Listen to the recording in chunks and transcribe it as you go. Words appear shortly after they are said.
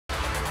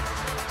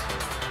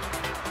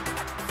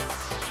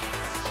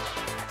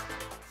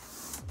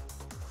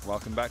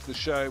Welcome back to the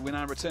show. We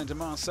now return to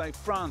Marseille,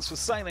 France for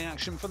sailing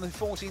action for the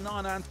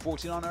 49er and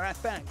 49er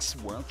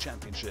FX World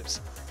Championships.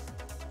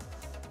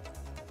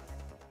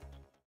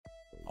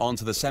 On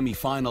to the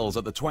semi-finals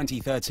at the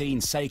 2013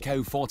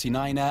 Seiko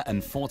 49er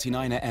and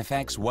 49er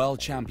FX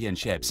World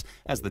Championships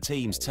as the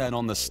teams turn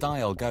on the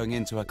style going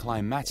into a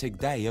climatic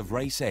day of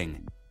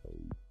racing.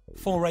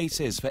 4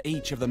 races for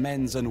each of the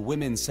men's and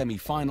women's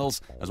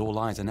semi-finals as all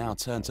eyes are now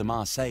turned to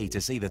Marseille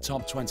to see the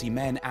top 20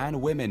 men and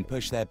women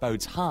push their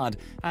boats hard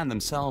and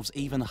themselves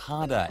even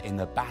harder in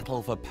the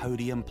battle for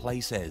podium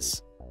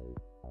places.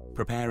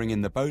 Preparing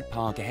in the boat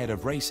park ahead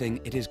of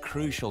racing, it is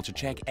crucial to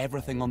check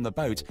everything on the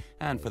boat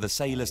and for the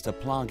sailors to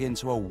plug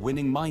into a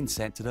winning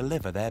mindset to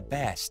deliver their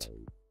best.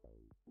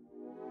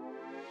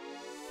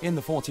 In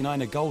the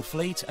 49er Gold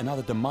Fleet,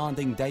 another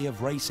demanding day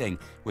of racing,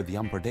 with the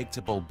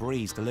unpredictable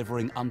breeze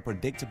delivering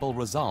unpredictable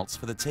results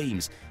for the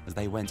teams as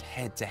they went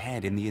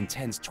head-to-head in the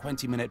intense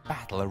 20-minute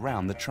battle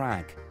around the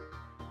track.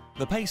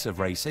 The pace of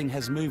racing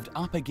has moved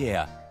up a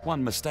gear.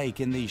 One mistake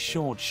in these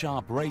short,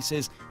 sharp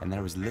races and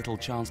there is little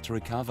chance to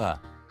recover.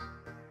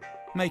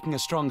 Making a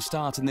strong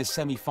start in this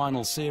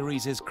semi-final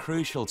series is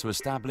crucial to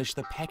establish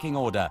the pecking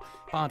order,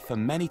 but for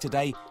many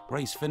today,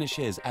 race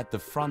finishes at the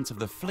front of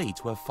the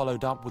fleet were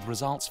followed up with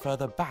results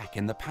further back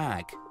in the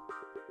pack.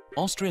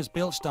 Austria's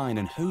Bilstein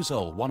and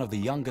Husel, one of the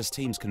youngest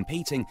teams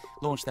competing,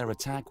 launched their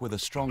attack with a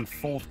strong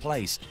 4th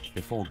place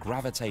before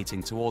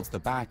gravitating towards the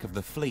back of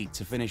the fleet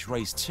to finish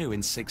race 2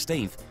 in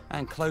 16th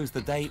and close the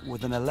day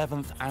with an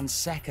 11th and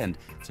 2nd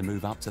to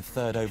move up to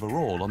 3rd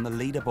overall on the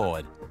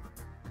leaderboard.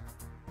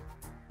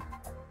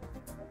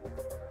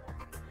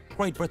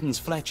 Great Britain's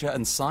Fletcher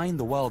and Syne,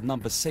 the world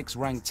number 6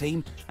 ranked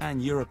team,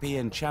 and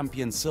European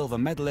champion silver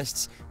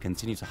medalists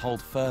continue to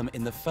hold firm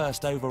in the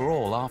 1st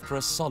overall after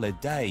a solid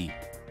day.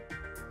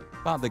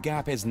 But the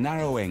gap is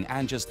narrowing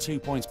and just 2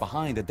 points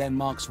behind are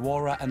Denmark's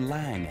Wara and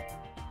Lang.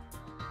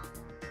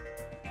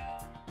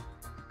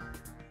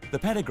 The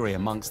pedigree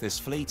amongst this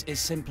fleet is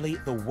simply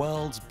the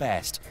world's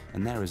best,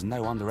 and there is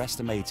no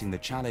underestimating the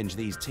challenge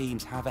these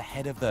teams have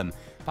ahead of them,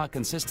 but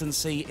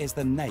consistency is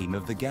the name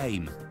of the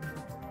game.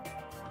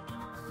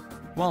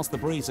 Whilst the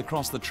breeze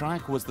across the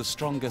track was the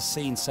strongest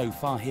seen so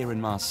far here in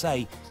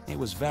Marseille, it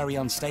was very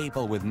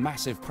unstable with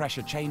massive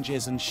pressure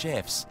changes and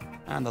shifts.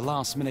 And the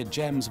last-minute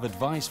gems of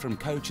advice from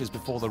coaches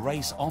before the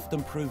race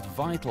often proved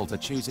vital to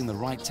choosing the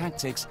right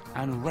tactics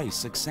and race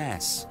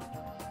success.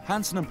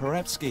 Hansen and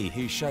Perepsky,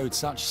 who showed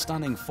such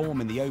stunning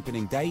form in the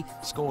opening day,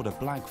 scored a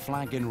black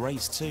flag in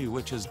race 2,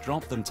 which has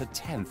dropped them to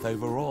 10th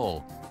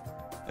overall.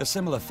 A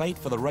similar fate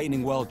for the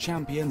reigning world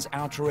champions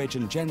Outridge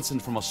and Jensen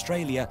from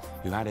Australia,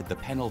 who added the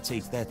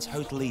penalty to their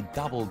totally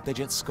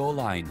double-digit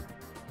scoreline.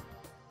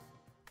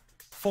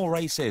 4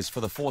 races for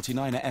the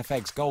 49er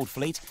FX Gold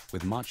Fleet,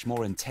 with much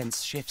more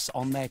intense shifts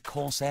on their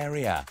course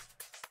area.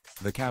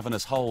 The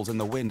cavernous holes in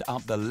the wind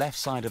up the left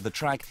side of the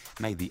track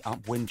made the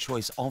upwind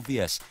choice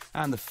obvious,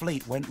 and the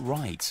fleet went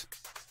right.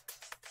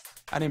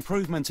 An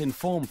improvement in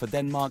form for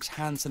Denmark's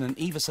Hansen and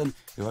Iversen,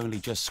 who only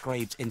just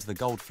scraped into the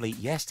Gold Fleet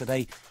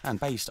yesterday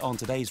and based on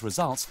today's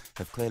results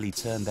have clearly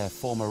turned their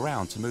form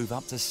around to move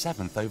up to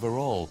 7th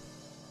overall.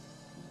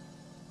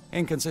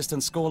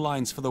 Inconsistent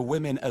scorelines for the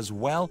women as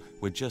well,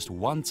 with just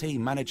one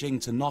team managing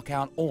to knock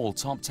out all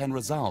top 10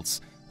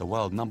 results. The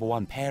world number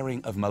 1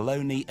 pairing of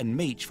Maloney and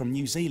Meach from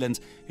New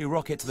Zealand, who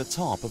rocket to the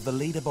top of the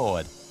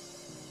leaderboard.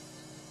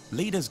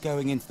 Leaders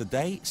going into the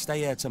day,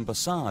 Steyert and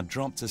Bossard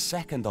dropped to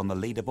 2nd on the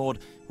leaderboard,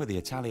 with the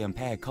Italian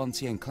pair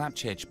Conti and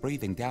Klapčić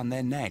breathing down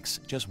their necks,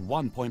 just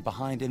 1 point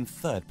behind in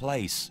 3rd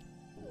place.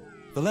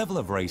 The level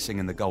of racing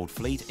in the Gold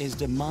Fleet is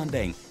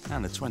demanding,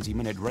 and the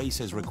 20-minute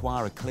races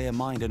require a clear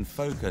mind and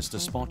focus to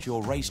spot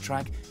your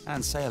racetrack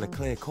and sail a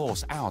clear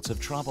course out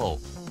of trouble.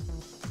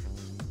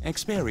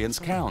 Experience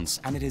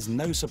counts, and it is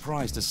no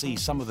surprise to see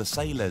some of the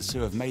sailors who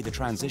have made the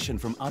transition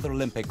from other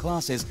Olympic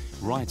classes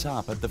right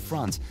up at the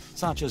front,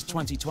 such as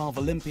 2012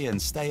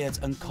 Olympians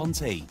Steyert and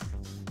Conti.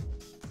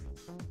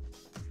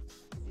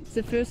 It's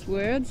the first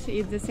Worlds,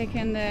 it's the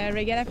second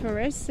regatta for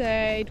us.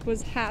 It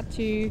was hard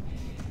to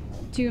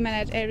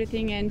manage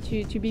everything and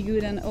to be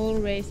good on all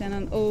race and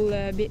on all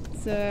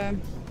bits.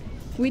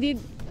 We did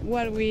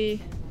what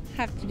we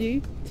have to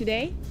do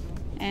today,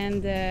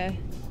 and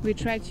we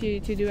tried to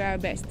do our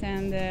best,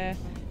 and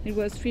it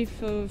was 3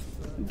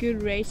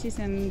 good races,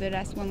 and the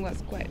last one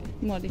was quite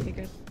more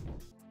difficult.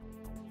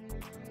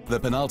 The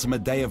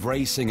penultimate day of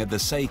racing at the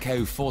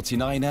Seiko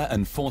 49er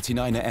and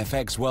 49er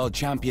FX World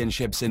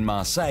Championships in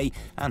Marseille,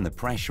 and the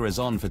pressure is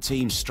on for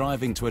teams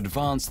striving to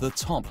advance the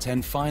top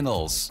 10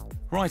 finals.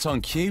 Right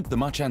on cue, the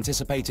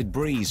much-anticipated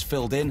breeze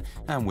filled in,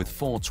 and with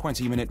 4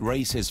 20-minute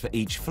races for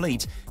each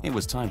fleet, it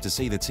was time to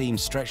see the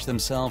teams stretch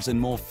themselves in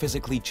more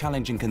physically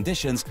challenging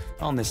conditions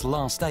on this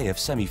last day of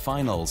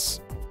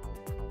semi-finals.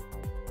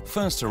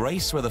 First to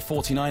race were the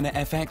 49er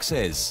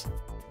FXs.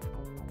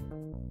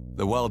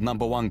 The world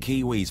number 1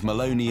 Kiwis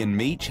Maloney and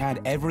Meach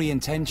had every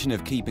intention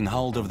of keeping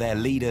hold of their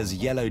leaders'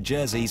 yellow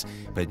jerseys,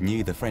 but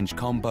knew the French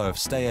combo of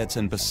Steyert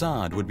and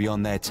Bossard would be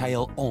on their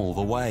tail all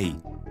the way.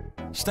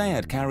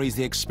 Stayard carries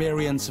the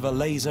experience of a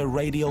laser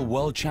radial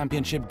World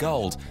Championship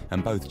gold,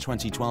 and both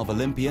 2012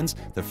 Olympians,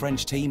 the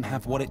French team,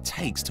 have what it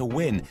takes to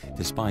win,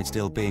 despite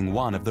still being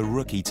one of the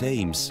rookie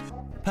teams.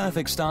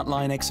 Perfect start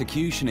line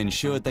execution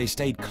ensured they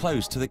stayed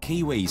close to the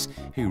Kiwis,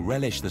 who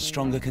relished the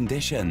stronger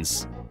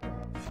conditions.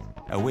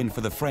 A win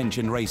for the French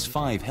in race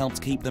 5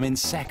 helped keep them in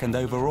second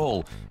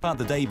overall, but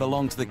the day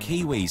belonged to the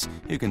Kiwis,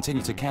 who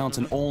continued to count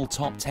an all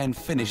top 10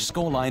 finish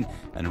scoreline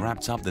and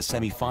wrapped up the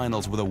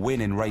semi-finals with a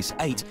win in race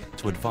 8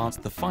 to advance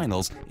to the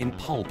finals in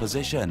pole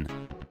position.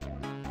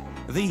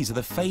 These are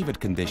the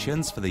favoured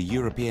conditions for the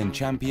European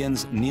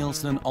champions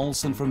Nielsen and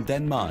Olsen from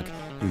Denmark,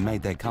 who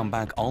made their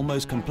comeback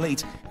almost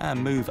complete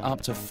and move up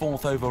to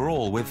 4th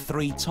overall with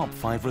 3 top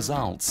 5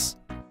 results.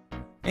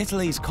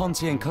 Italy's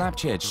Conti and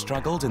Klapčić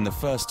struggled in the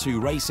first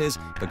 2 races,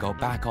 but got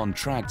back on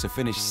track to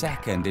finish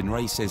second in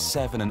races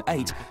 7 and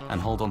 8 and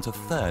hold on to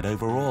 3rd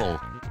overall.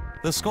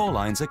 The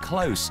scorelines are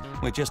close,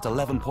 with just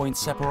 11 points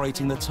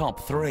separating the top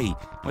 3,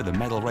 with the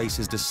medal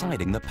races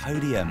deciding the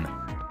podium.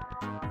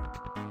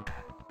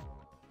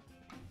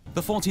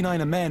 The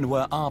 49er men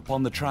were up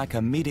on the track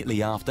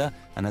immediately after,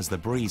 and as the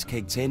breeze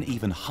kicked in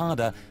even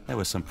harder, there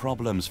were some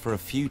problems for a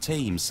few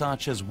teams,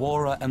 such as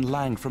Wara and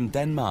Lang from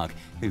Denmark,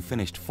 who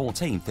finished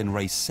 14th in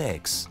race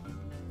 6.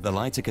 The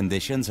lighter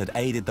conditions had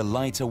aided the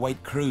lighter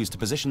weight crews to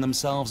position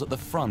themselves at the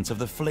front of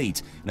the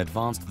fleet and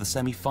advance to the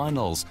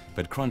semi-finals,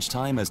 but crunch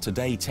timers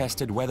today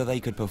tested whether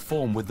they could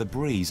perform with the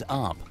breeze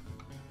up.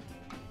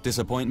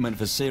 Disappointment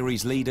for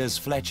series leaders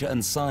Fletcher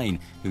and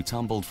Sain, who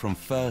tumbled from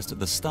 1st at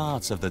the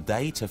start of the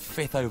day to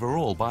 5th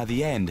overall by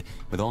the end,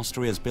 with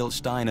Austria's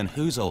Bilstein and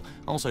Husel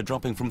also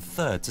dropping from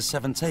 3rd to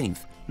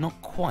 17th,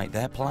 not quite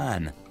their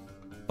plan.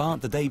 But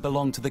the day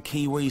belonged to the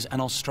Kiwis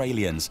and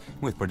Australians,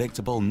 with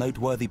predictable,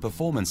 noteworthy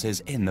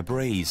performances in the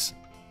breeze.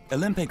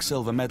 Olympic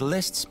silver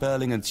medalists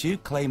Burling and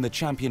Tuke claimed the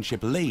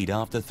championship lead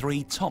after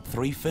 3 top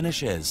 3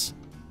 finishes.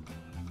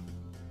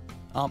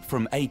 Up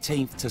from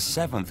 18th to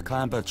 7th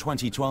clamber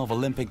 2012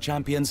 Olympic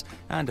champions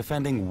and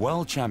defending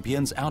world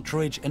champions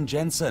Outridge and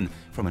Jensen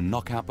from a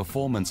knockout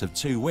performance of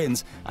 2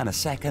 wins and a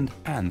 2nd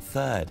and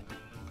 3rd.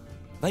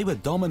 They were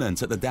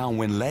dominant at the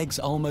downwind legs,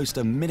 almost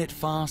a minute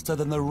faster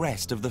than the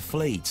rest of the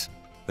fleet.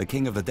 The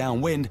king of the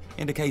downwind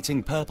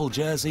indicating purple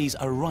jerseys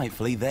are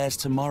rightfully theirs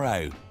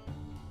tomorrow.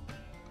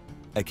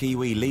 A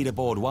Kiwi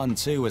leaderboard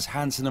 1-2 as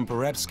Hansen and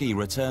Porebski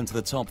returned to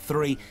the top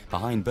 3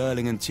 behind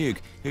Burling and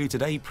Tuke, who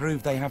today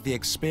proved they have the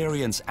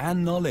experience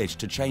and knowledge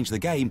to change the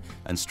game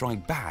and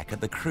strike back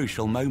at the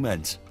crucial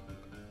moment.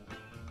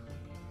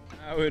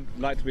 I would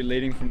like to be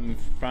leading from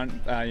the front,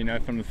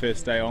 from the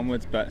first day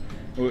onwards, but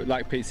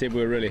like Pete said,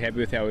 we were really happy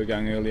with how we were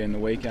going earlier in the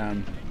week.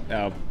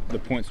 The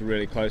points were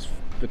really close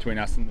between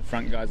us and the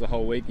front guys the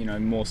whole week,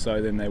 more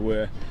so than they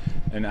were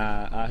in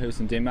Aarhus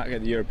in Denmark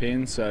at the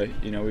Europeans. So,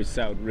 we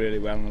sailed really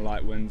well in the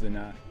light winds and,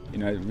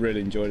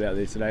 really enjoyed it out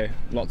there today.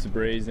 Lots of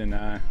breeze and,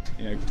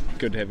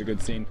 good to have a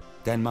good scene.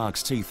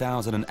 Denmark's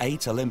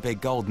 2008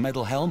 Olympic gold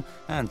medal helm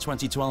and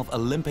 2012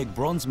 Olympic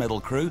bronze medal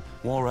crew,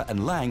 Wara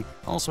and Lang,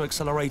 also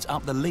accelerate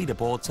up the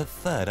leaderboard to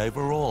 3rd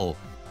overall.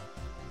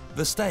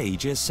 The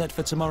stage is set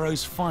for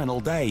tomorrow's final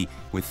day,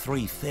 with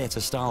 3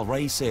 theatre-style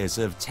races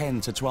of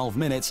 10 to 12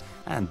 minutes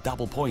and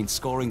double point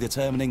scoring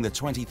determining the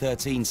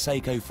 2013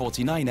 Seiko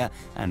 49er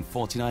and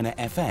 49er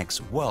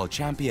FX World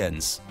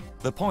Champions.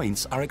 The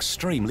points are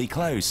extremely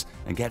close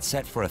and get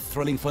set for a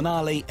thrilling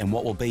finale in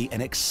what will be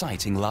an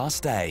exciting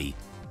last day.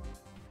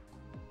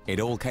 It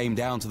all came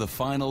down to the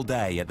final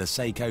day at the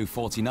Seiko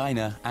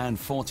 49er and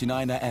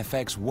 49er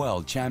FX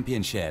World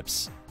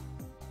Championships.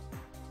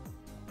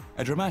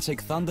 A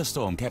dramatic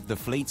thunderstorm kept the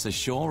fleets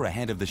ashore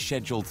ahead of the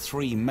scheduled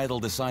 3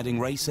 medal-deciding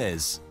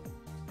races.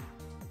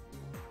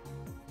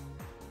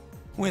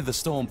 With the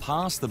storm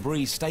past, the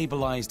breeze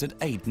stabilised at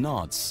 8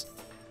 knots.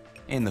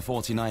 In the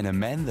 49er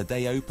men, the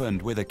day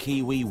opened with a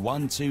Kiwi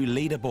 1-2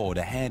 leaderboard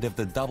ahead of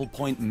the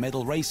double-point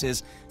medal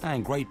races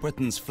and Great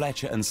Britain's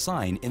Fletcher and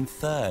Sain in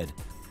 3rd.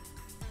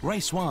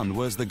 Race 1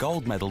 was the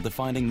gold medal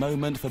defining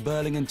moment for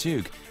Burling and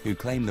Tuke, who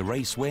claimed the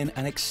race win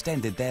and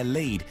extended their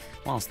lead,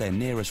 whilst their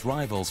nearest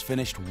rivals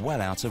finished well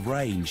out of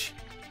range.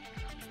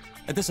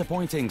 A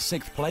disappointing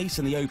 6th place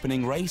in the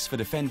opening race for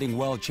defending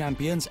world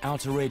champions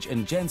Outridge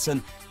and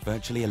Jensen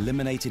virtually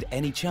eliminated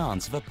any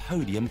chance of a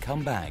podium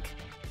comeback.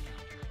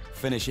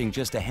 Finishing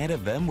just ahead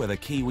of them were the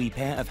Kiwi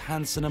pair of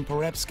Hansen and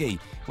Porebski,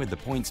 with the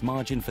points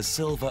margin for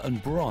silver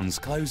and bronze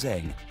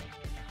closing.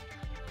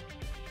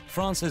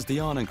 France's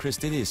Dion and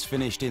Christidis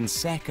finished in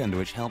 2nd,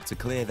 which helped to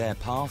clear their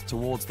path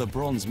towards the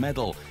bronze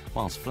medal,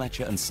 whilst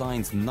Fletcher and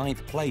Sain's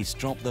 9th place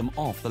dropped them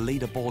off the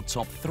leaderboard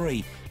top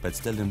 3, but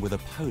still in with a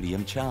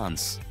podium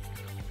chance.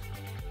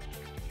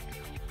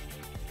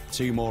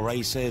 2 more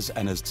races,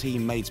 and as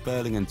teammates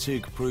Burling and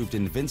Tuke proved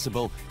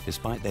invincible,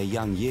 despite their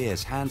young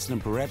years, Hansen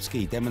and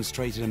Porebski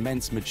demonstrated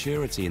immense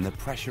maturity in the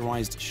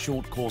pressurised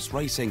short course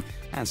racing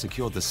and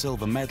secured the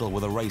silver medal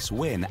with a race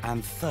win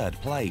and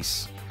 3rd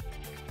place.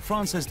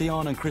 France's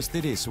Dion and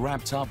Christidis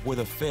wrapped up with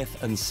a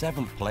 5th and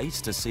 7th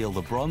place to seal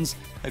the bronze,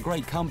 a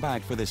great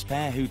comeback for this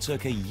pair who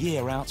took a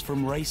year out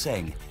from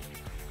racing.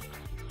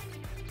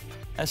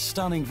 A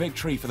stunning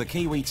victory for the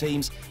Kiwi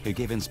teams, who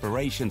give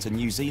inspiration to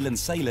New Zealand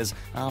sailors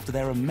after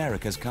their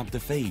America's Cup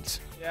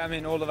defeat. Yeah, I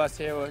mean, all of us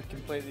here were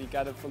completely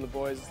gutted for the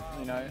boys,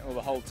 you know, or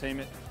the whole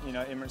team at, you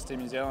know, Emirates Team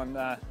New Zealand.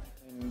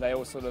 And they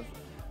all sort of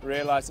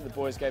realised that the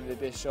boys gave their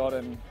best shot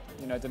and,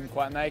 you know, didn't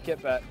quite make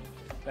it, but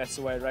that's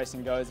the way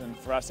racing goes. And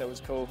for us, it was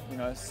cool. You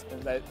know,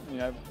 you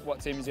know what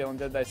Team New Zealand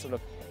did, they sort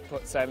of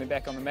put sailing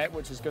back on the map,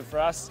 which was good for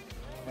us.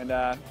 And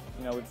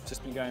you know, we've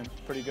just been going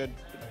pretty good.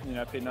 You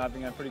know, Pete and I have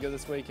been going pretty good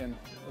this week, and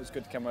it was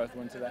good to come away with a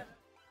win today.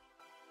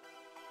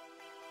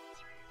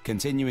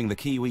 Continuing the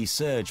Kiwi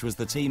surge was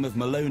the team of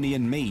Maloney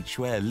and Meach,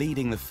 where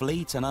leading the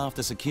fleet and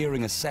after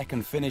securing a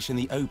second finish in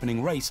the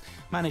opening race,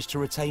 managed to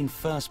retain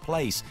first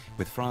place,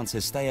 with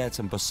Francis Steyert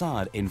and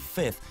Bossard in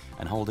fifth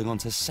and holding on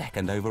to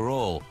second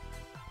overall.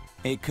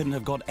 It couldn't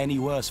have got any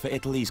worse for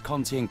Italy's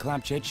Conti and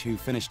Klapčić, who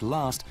finished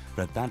last,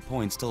 but at that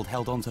point still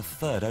held on to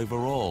third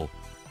overall.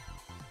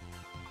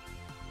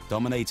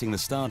 Dominating the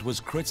start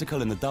was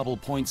critical in the double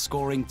point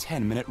scoring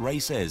 10-minute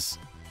races.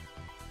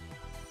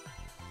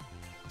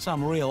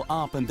 Some real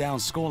up and down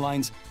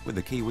scorelines, with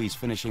the Kiwis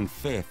finishing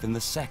fifth in the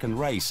second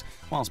race,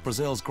 whilst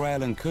Brazil's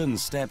Graelyn Kuhn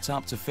stepped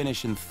up to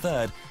finish in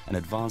third and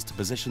advanced to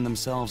position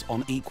themselves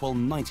on equal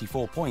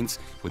 94 points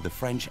with the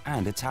French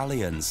and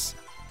Italians.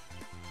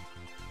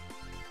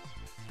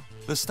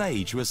 The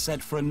stage was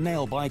set for a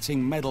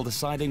nail-biting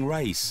medal-deciding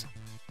race.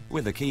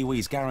 With the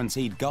Kiwis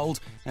guaranteed gold,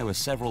 there were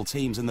several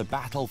teams in the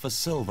battle for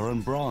silver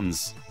and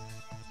bronze.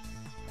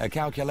 A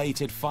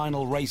calculated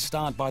final race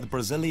start by the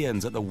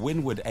Brazilians at the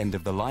windward end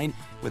of the line,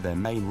 with their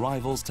main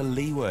rivals to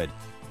leeward.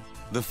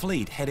 The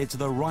fleet headed to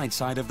the right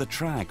side of the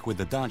track, with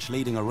the Dutch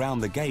leading around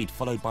the gate,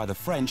 followed by the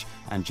French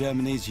and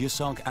Germany's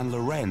Jussok and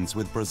Lorenz,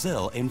 with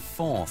Brazil in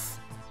fourth.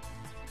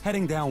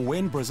 Heading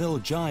downwind, Brazil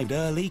jibed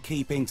early,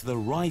 keeping to the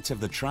right of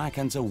the track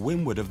and to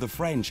windward of the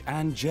French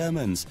and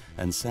Germans,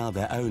 and sailed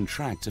their own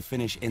track to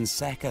finish in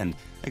second,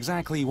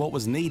 exactly what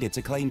was needed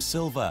to claim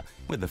silver,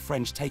 with the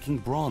French taking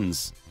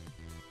bronze.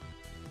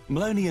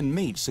 Maloney and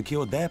Meach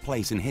secured their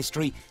place in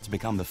history to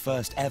become the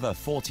first ever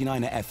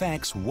 49er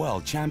FX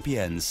world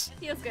champions.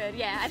 Feels good,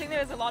 yeah. I think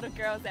there was a lot of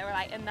girls that were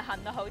like in the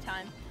hunt the whole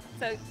time,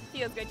 so it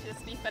feels good to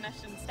just be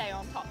finished and stay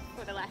on top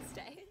for the last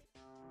day.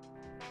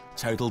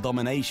 Total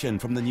domination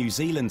from the New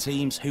Zealand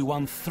teams, who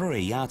won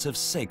 3 out of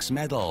 6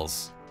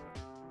 medals.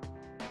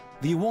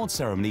 The award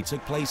ceremony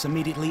took place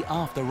immediately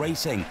after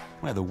racing,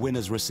 where the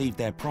winners received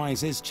their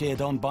prizes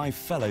cheered on by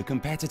fellow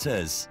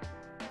competitors.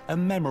 A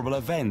memorable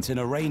event in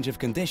a range of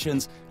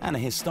conditions and a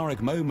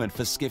historic moment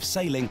for skiff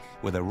sailing,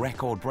 with a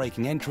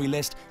record-breaking entry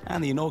list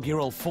and the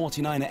inaugural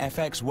 49er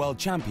FX World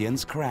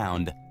Champions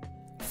crowned.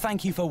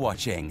 Thank you for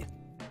watching.